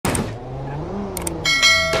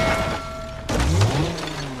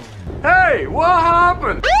Hey, what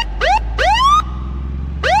happened?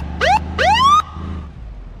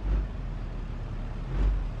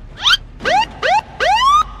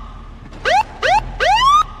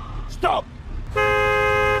 Stop!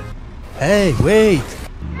 Hey, wait!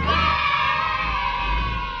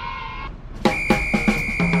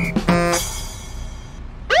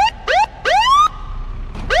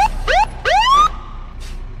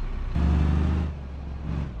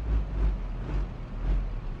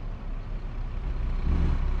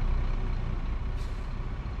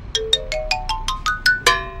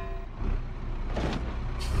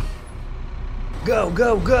 Go,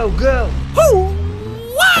 go, go, go!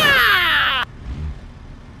 Hoo-wah!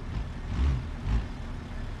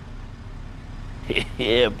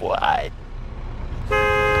 Yeah, boy.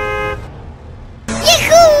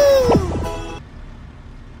 Yahoo!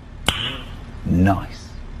 Nice.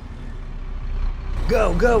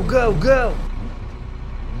 Go, go, go, go!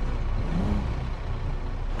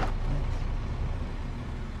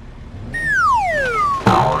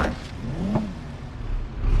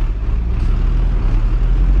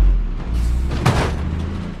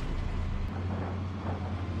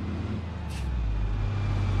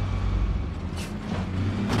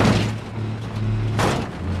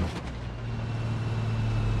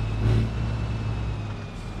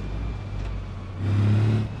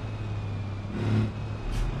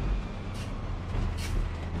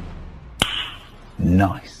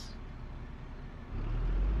 Nice.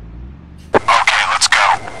 Okay, let's go.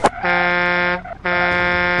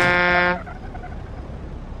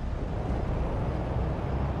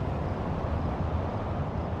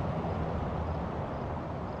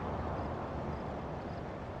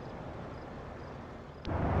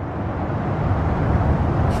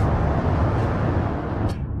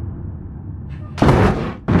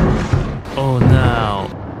 Oh no.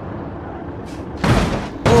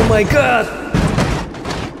 Oh my god!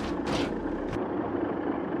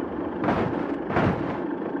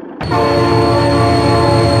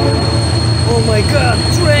 Oh my god,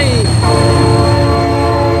 train!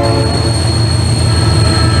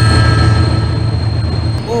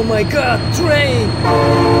 Oh my god, train!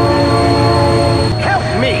 Help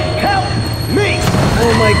me! Help me!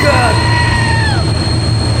 Oh my god!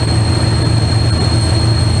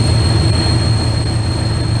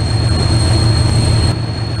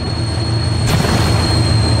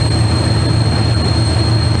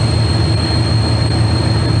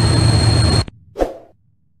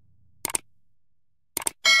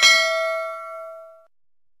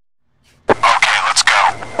 Okay, let's go.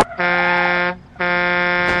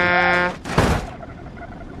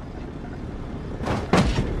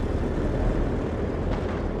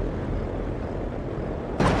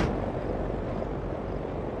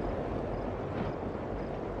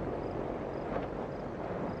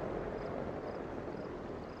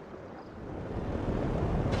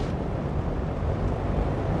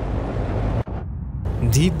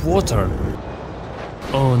 Deep water.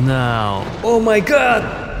 Oh no. Oh my god!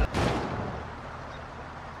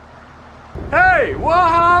 Hey, what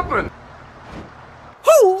happened?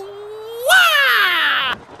 Hoo-wah!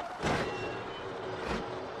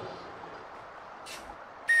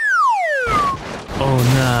 Oh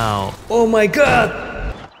no. Oh my god!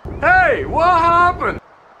 Hey, what happened?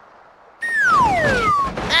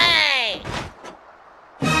 Hey!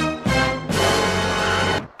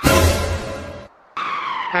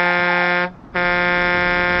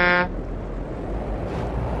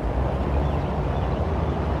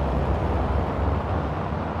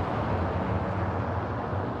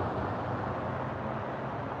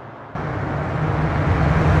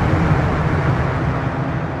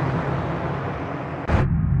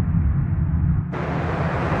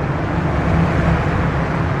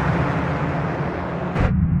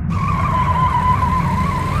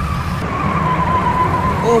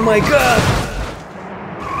 Oh my god!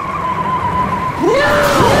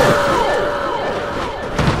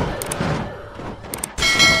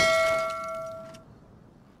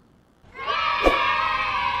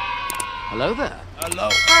 Hello there. Hello.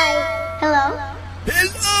 Hello.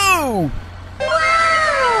 Hello!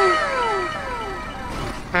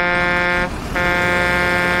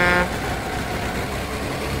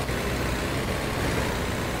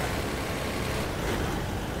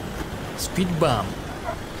 Speed bump.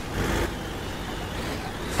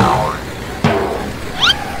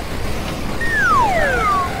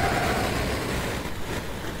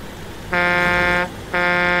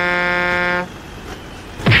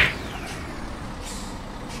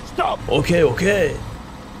 Stop! Okay, okay.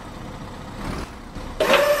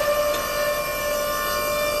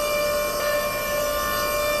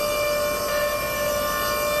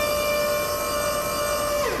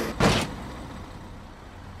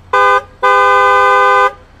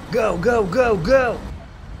 go, go, go!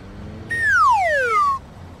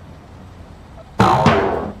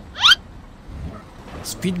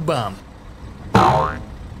 Speed bump.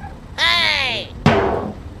 Hey!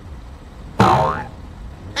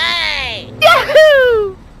 Hey!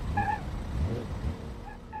 Yahoo!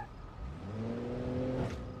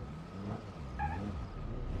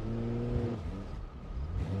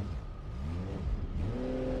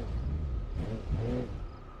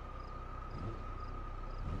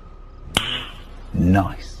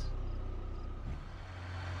 Nice.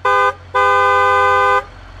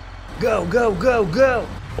 Go, go, go, go!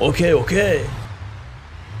 Okay, okay.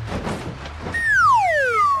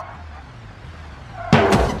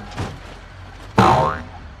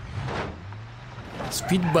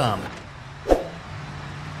 Speed bump.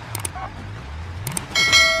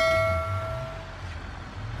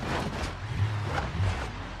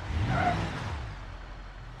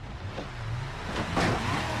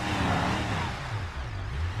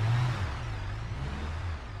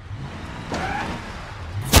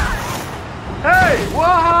 Hey, what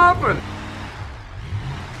happened?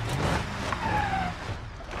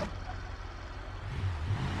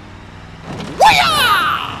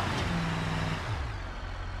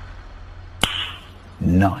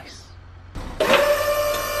 Nice.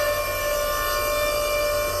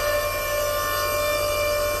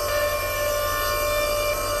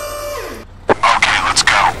 Okay, let's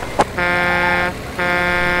go.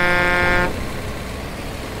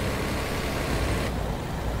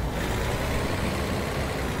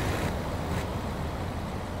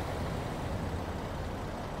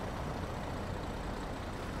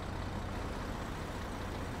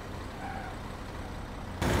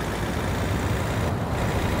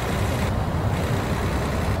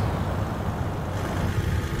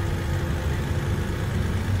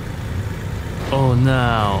 Oh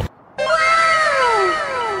no.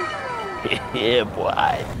 Yeah,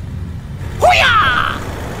 boy. Wow!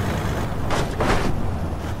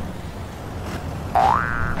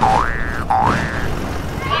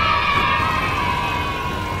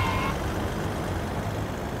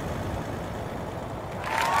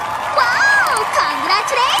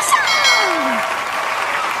 Congratulations!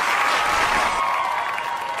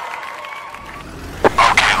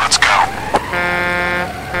 Okay, let's go.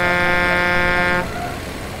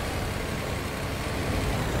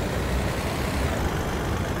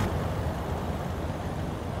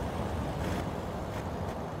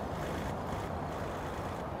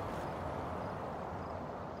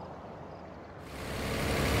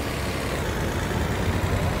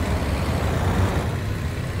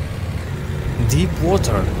 Deep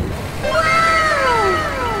water.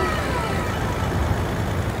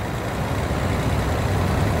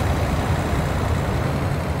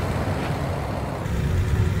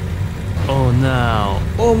 Oh no.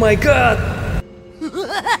 Oh my god!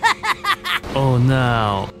 Oh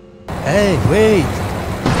no. Hey, wait!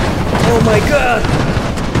 Oh my god!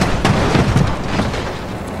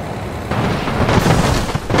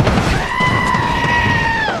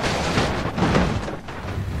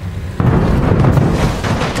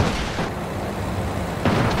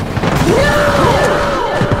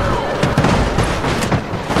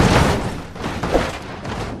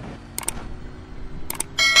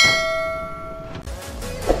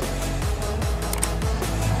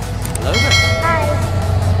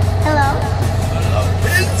 Hello? Hello!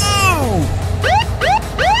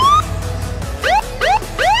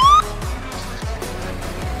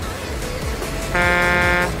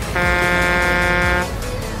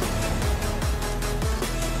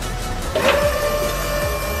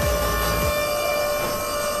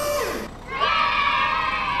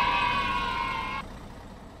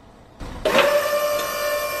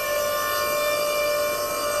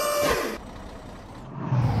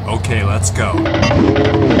 Okay, let's go.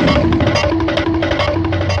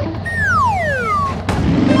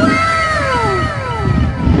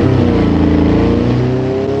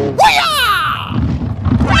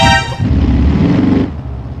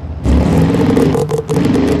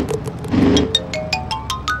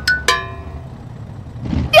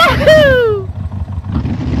 Yahoo!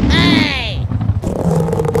 Hey!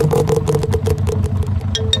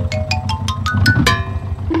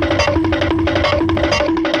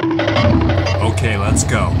 Okay, let's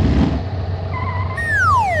go.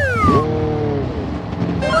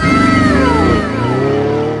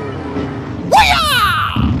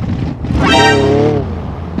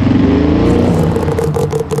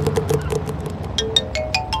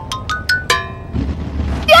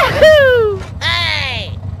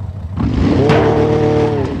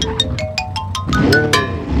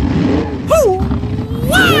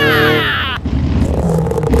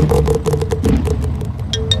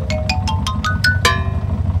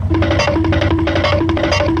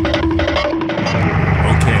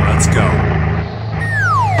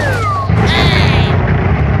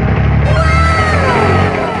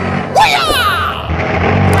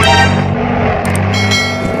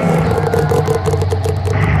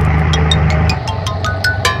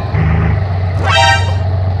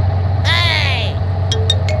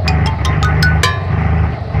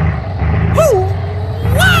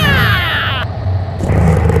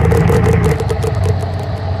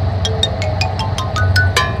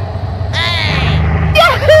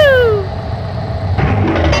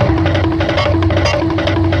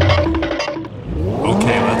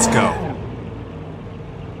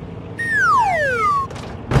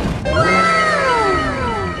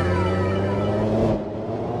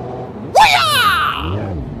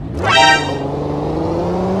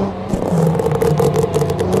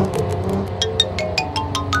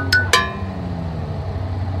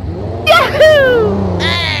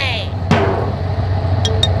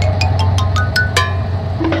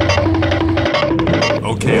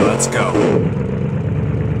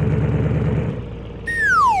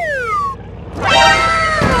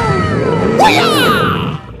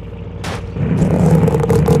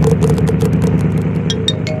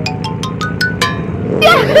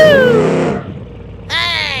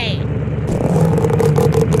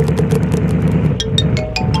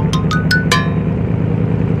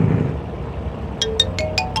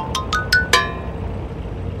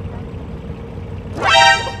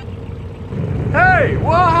 Hey,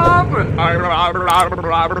 what happened?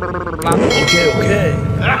 Okay, okay.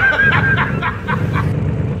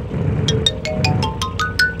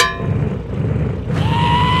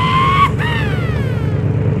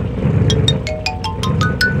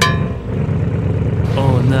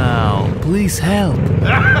 Oh no. Please help.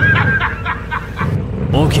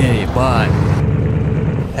 Okay, bye.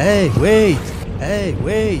 Hey, wait. Hey,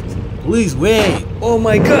 wait. Please wait. Oh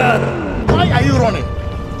my god. Why are you running?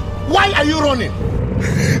 Why are you running?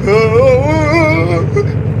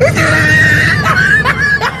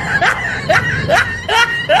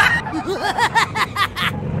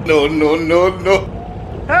 No, no, no, no.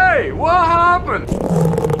 Hey, what happened?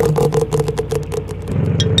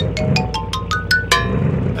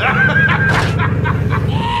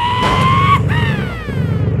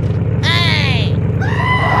 Hey!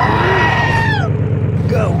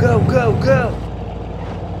 Go, go, go, go.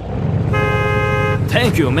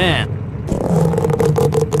 Thank you, man.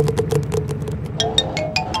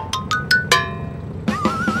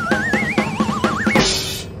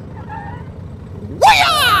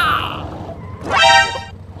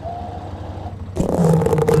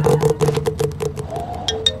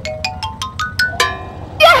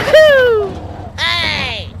 Yahoo!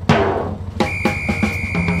 Hey!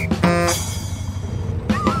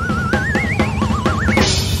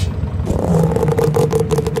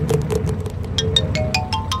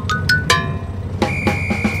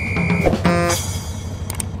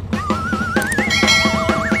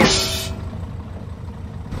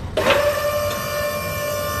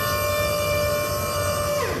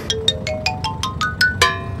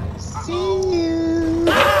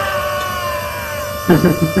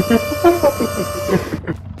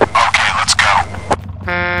 Okay, let's go.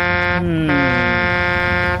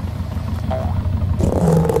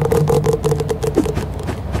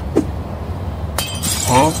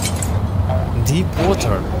 Huh? Deep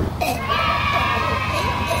water.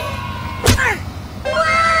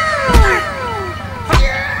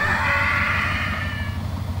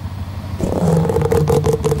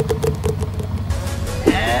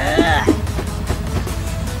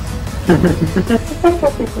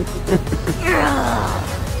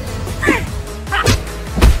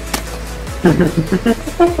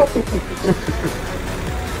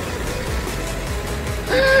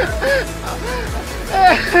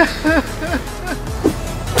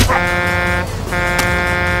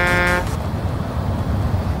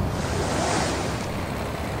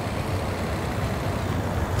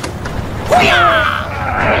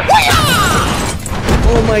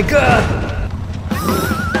 Oh my god!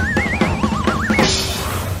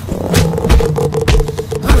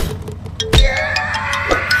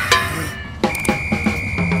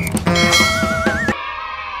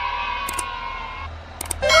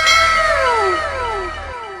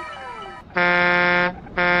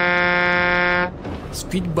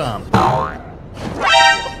 Speed bump.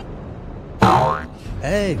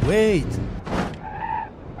 Hey, wait!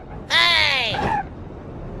 Hey!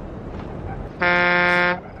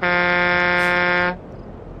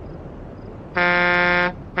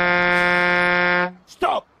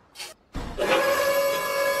 Stop!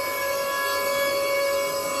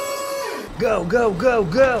 Go, go, go,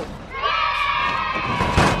 go!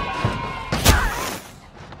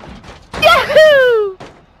 Yahoo!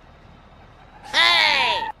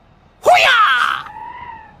 Hey! Hoo-yah!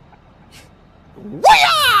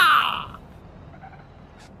 Wah-yah!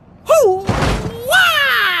 Hoo-wah!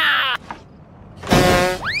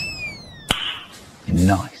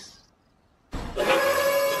 Nice.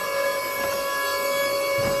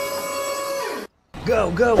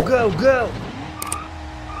 Go, go, go, go!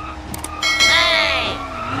 Hey!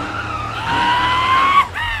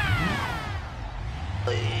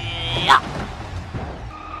 Yeah.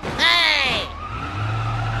 Hey!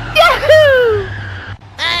 Yahoo!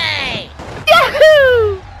 Hey!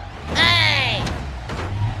 Yahoo! Hey!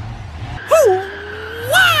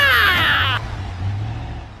 Hoo-wah!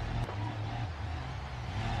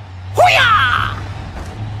 Hoo-yah!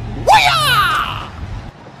 Wah-yah!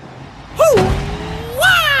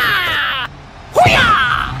 Hoo-wah! Hoo-yah!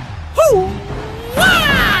 Hoo-wah!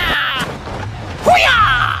 Hoo-yah!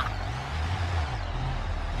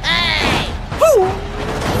 Hey! Hoo-wah!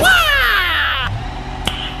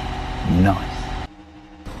 Nice.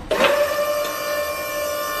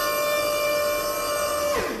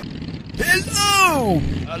 Hello!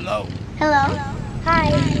 Hello. Hello. Hi.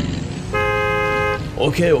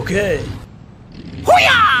 Okay, okay.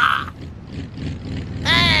 Hoo-yah!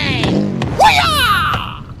 Hey!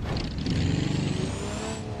 Hoo-yah!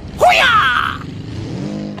 Hoo-yah!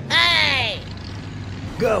 Hey!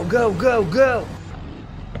 Go, go, go, go!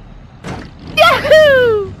 Yahoo!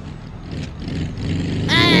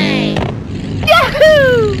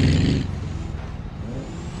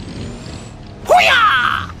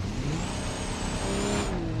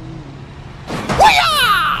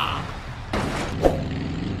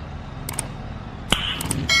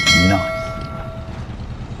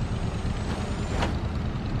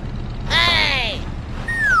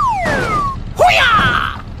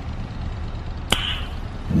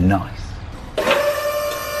 Nice.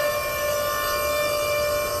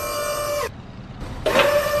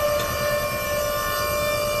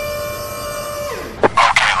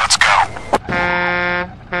 Okay, let's go.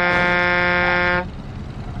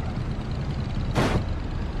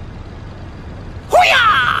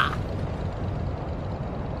 Hoo-yah!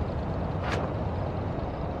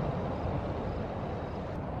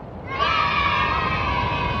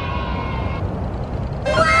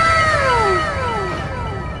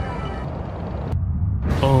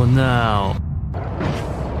 Oh no.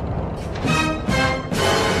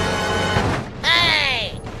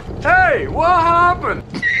 Hey! Hey, what happened?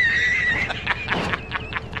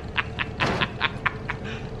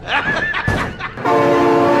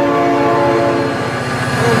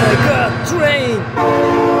 Oh my god, train!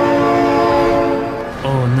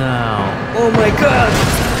 Oh no. Oh my god!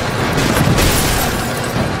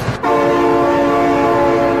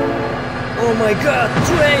 Oh my god,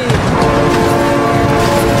 train!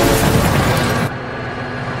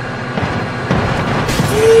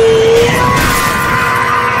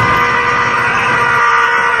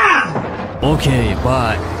 Okay,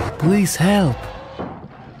 bye. Please help.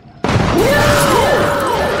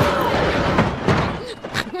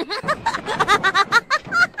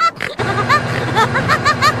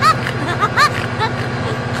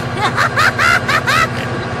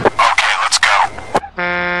 Okay, let's go.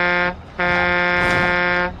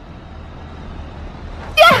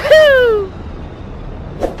 Yahoo!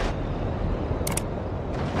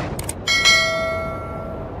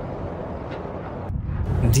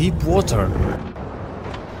 Deep water.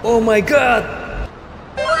 Oh my god!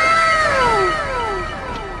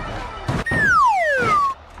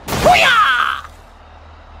 Hoo-yah!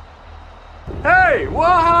 Hey,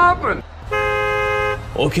 what happened?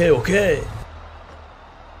 Okay, okay.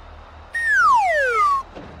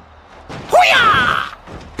 Hoo-yah!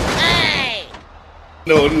 Hey!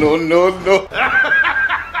 No, no, no, no.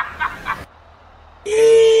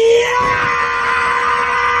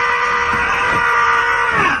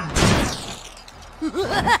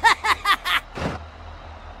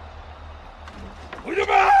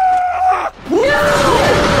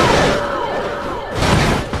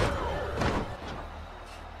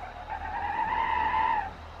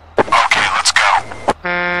 Okay, let's go.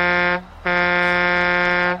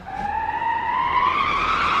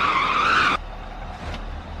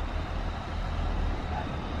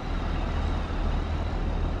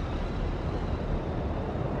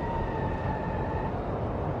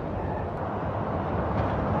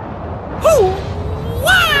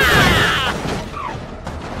 Hoo-wah!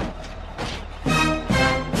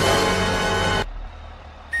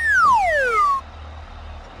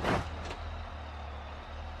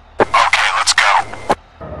 Okay, let's go.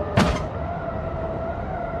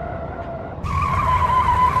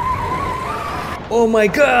 Oh my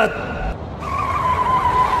god!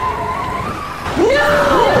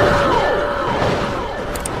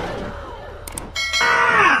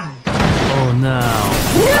 Oh no.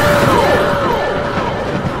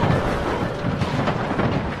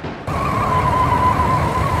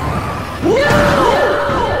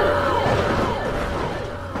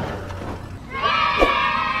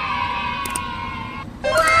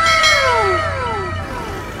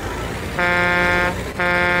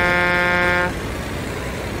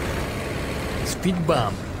 Speed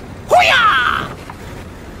bump. Hoo-yah!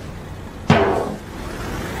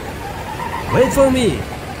 Wait for me!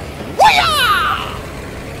 Hoo-yah!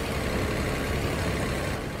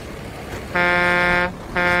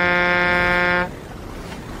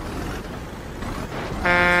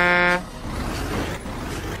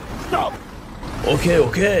 Okay,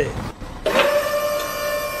 okay.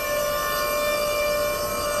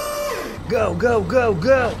 Go, go, go,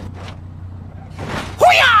 go!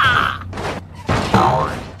 Hoo-yah!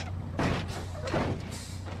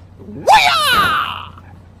 Hoo-yah!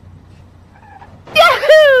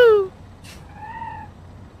 Yahoo!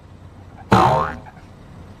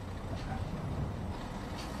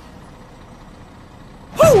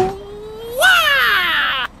 Hoo-wah!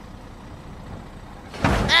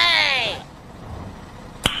 Hey!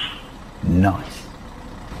 Nice.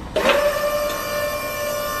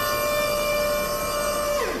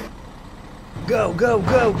 Go, go,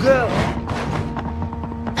 go, go!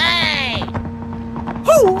 Hey!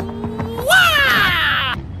 Hoo-wah!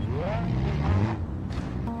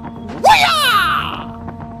 Hoo-yah!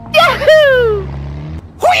 Yahoo!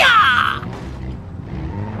 Hoo-yah!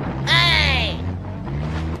 Hey!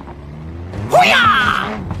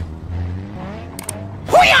 Hoo-yah!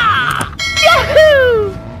 Hoo-yah!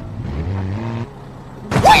 Yahoo!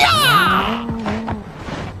 Hoo-yah!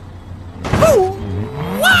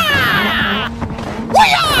 Hoo-wah!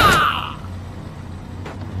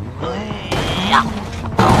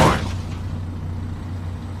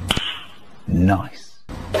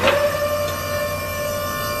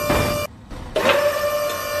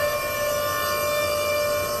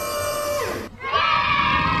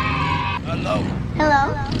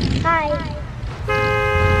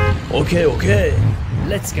 Okay, okay.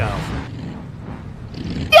 Let's go.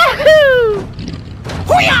 Yahoo!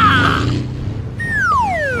 Hoo-yah!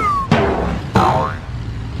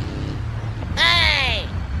 Hey!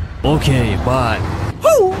 Okay, bye.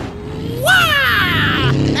 Hoo!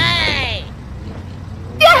 Wah! Hey!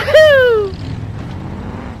 Yahoo!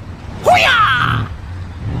 Hoo-yah!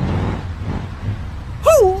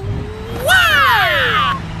 Hoo!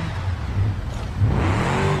 Wah!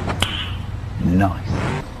 Nice.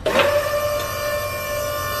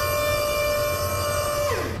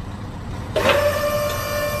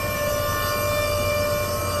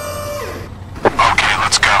 Okay,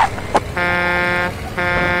 let's go.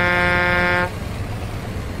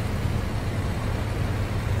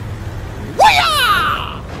 Wah!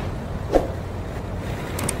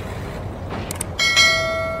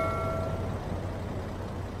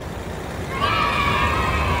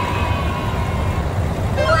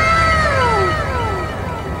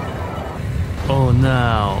 Oh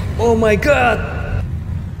no. Oh my god!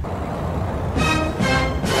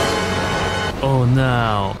 Oh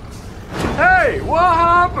no. Hey, what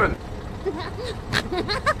happened?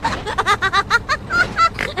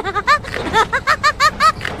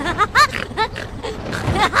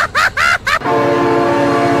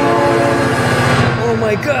 Oh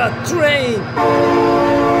my god, train!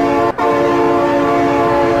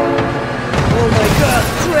 Oh my god,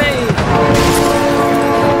 train!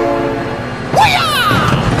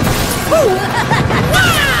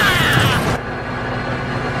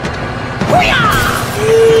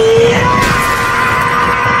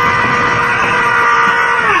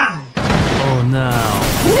 Oh no.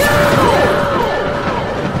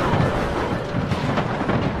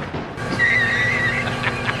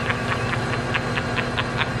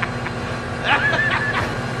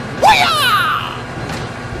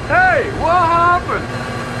 Hey, what happened?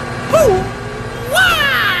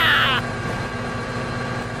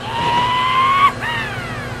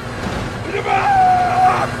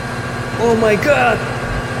 Oh my god!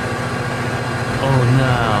 Oh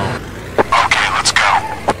no. Okay, let's go.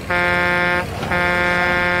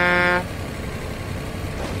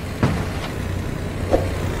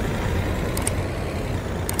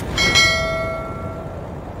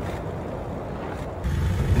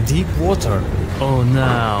 Deep water. Oh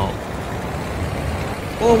no.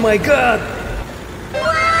 Oh my god!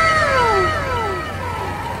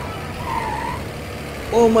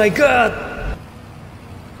 Oh my god!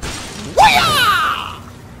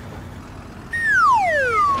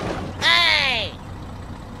 Hey!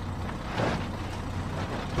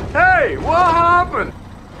 Hey, what happened?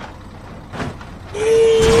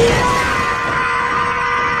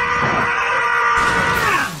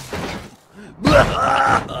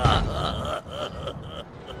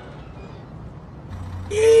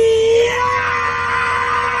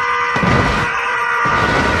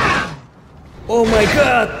 Oh my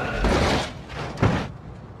god!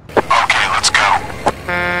 Okay, let's go.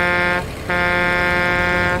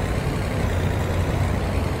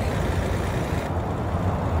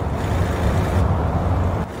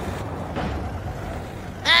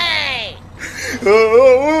 Hey!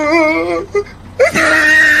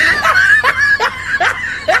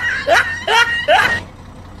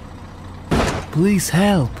 Please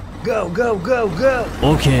help. Go, go, go, go!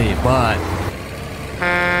 Okay, bye.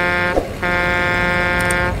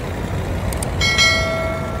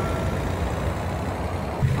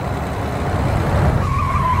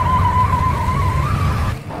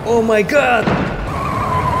 Oh my god!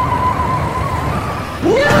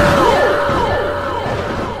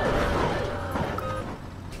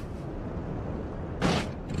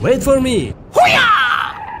 Wait for me!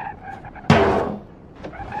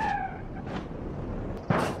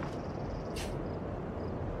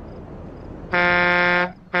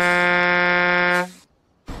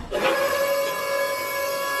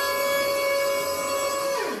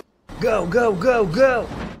 Go, go, go, go!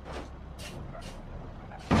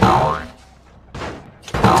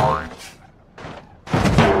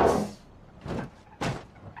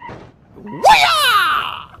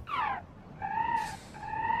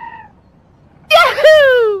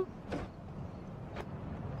 Yahoo!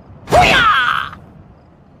 Hoo-yah!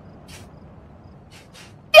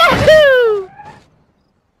 Yahoo!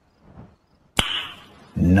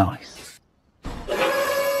 Nice.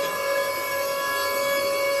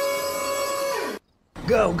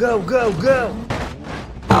 Go, go, go, go!